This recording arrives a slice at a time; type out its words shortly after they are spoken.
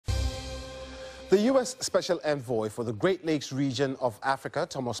The US Special Envoy for the Great Lakes region of Africa,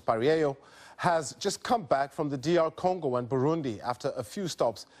 Perriello, has just come back from the DR Congo and Burundi after a few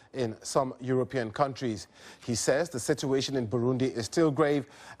stops in some European countries. He says the situation in Burundi is still grave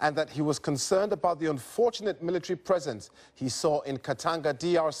and that he was concerned about the unfortunate military presence he saw in Katanga,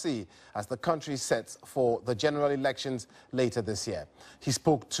 DRC, as the country sets for the general elections later this year. He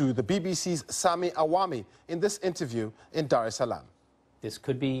spoke to the BBC's Sami Awami in this interview in Dar es Salaam. This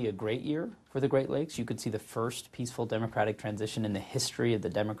could be a great year for the Great Lakes. You could see the first peaceful democratic transition in the history of the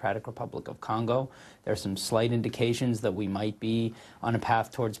Democratic Republic of Congo. There are some slight indications that we might be on a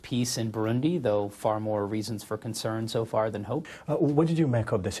path towards peace in Burundi, though far more reasons for concern so far than hope. What did you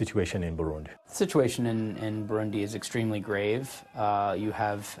make of the situation in Burundi? The situation in Burundi is extremely grave. You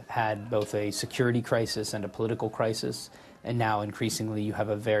have had both a security crisis and a political crisis, and now increasingly you have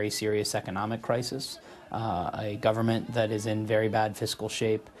a very serious economic crisis. A government that is in very bad fiscal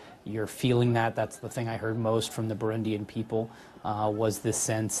shape. You're feeling that. That's the thing I heard most from the Burundian people, was this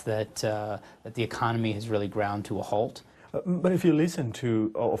sense that the economy has really ground to a halt. But if you listen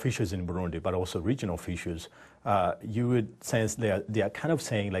to officials in Burundi, but also regional officials, you would sense they are kind of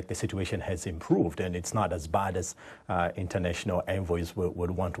saying like the situation has improved and it's not as bad as international envoys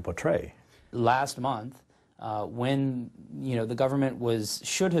would want to portray. Last month, when the government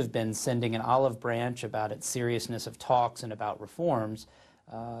should have been sending an olive branch about its seriousness of talks and about reforms,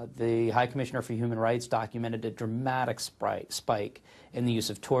 the High Commissioner for Human Rights documented a dramatic spike in the use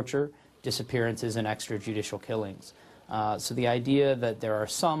of torture, disappearances, and extrajudicial killings. So the idea that there are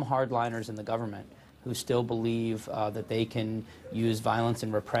some hardliners in the government who still believe that they can use violence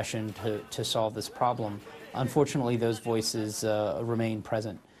and repression to solve this problem, unfortunately those voices remain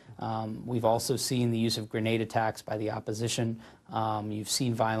present. We've also seen the use of grenade attacks by the opposition. You've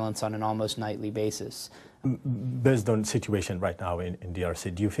seen violence on an almost nightly basis. Based on the situation right now in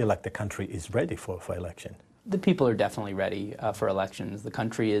DRC, do you feel like the country is ready for election? The people are definitely ready for elections. The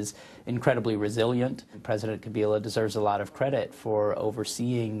country is incredibly resilient. President Kabila deserves a lot of credit for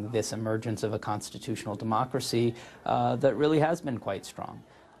overseeing this emergence of a constitutional democracy that really has been quite strong.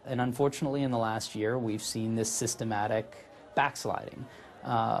 And unfortunately, in the last year, we've seen this systematic backsliding.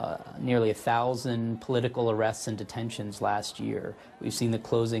 Nearly 1,000 political arrests and detentions last year. We've seen the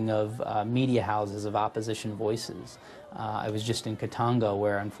closing of media houses of opposition voices. I was just in Katanga,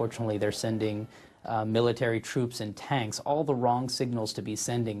 where unfortunately they're sending military troops and tanks, all the wrong signals to be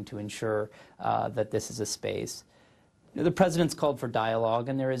sending to ensure that this is a space. The president's called for dialogue,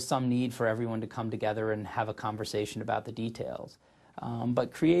 and there is some need for everyone to come together and have a conversation about the details.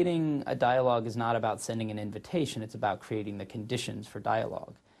 But creating a dialogue is not about sending an invitation, it's about creating the conditions for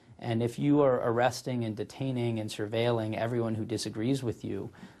dialogue. And if you are arresting and detaining and surveilling everyone who disagrees with you,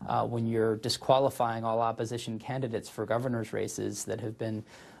 when you're disqualifying all opposition candidates for governor's races that have been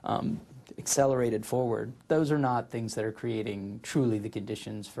accelerated forward, those are not things that are creating truly the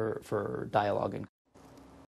conditions for dialogue.